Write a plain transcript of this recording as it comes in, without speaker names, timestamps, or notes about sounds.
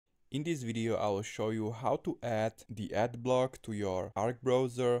In this video I will show you how to add the ad block to your Arc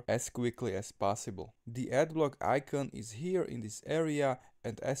browser as quickly as possible. The ad block icon is here in this area,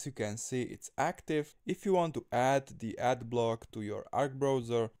 and as you can see it's active. If you want to add the ad block to your Arc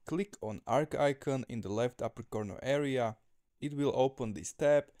browser, click on Arc icon in the left upper corner area. It will open this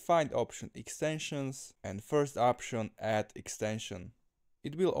tab, find option extensions and first option add extension.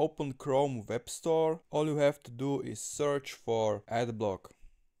 It will open Chrome Web Store. All you have to do is search for Adblock.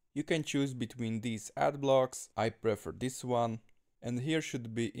 You can choose between these ad blocks. I prefer this one. And here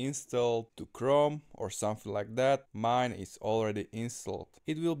should be installed to Chrome or something like that. Mine is already installed.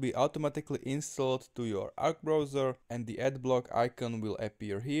 It will be automatically installed to your Arc browser and the Adblock icon will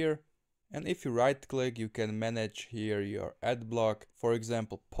appear here. And if you right click, you can manage here your ad block. For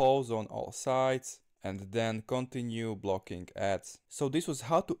example, pause on all sites and then continue blocking ads. So this was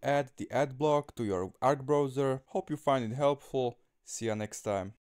how to add the ad block to your Arc browser. Hope you find it helpful. See you next time.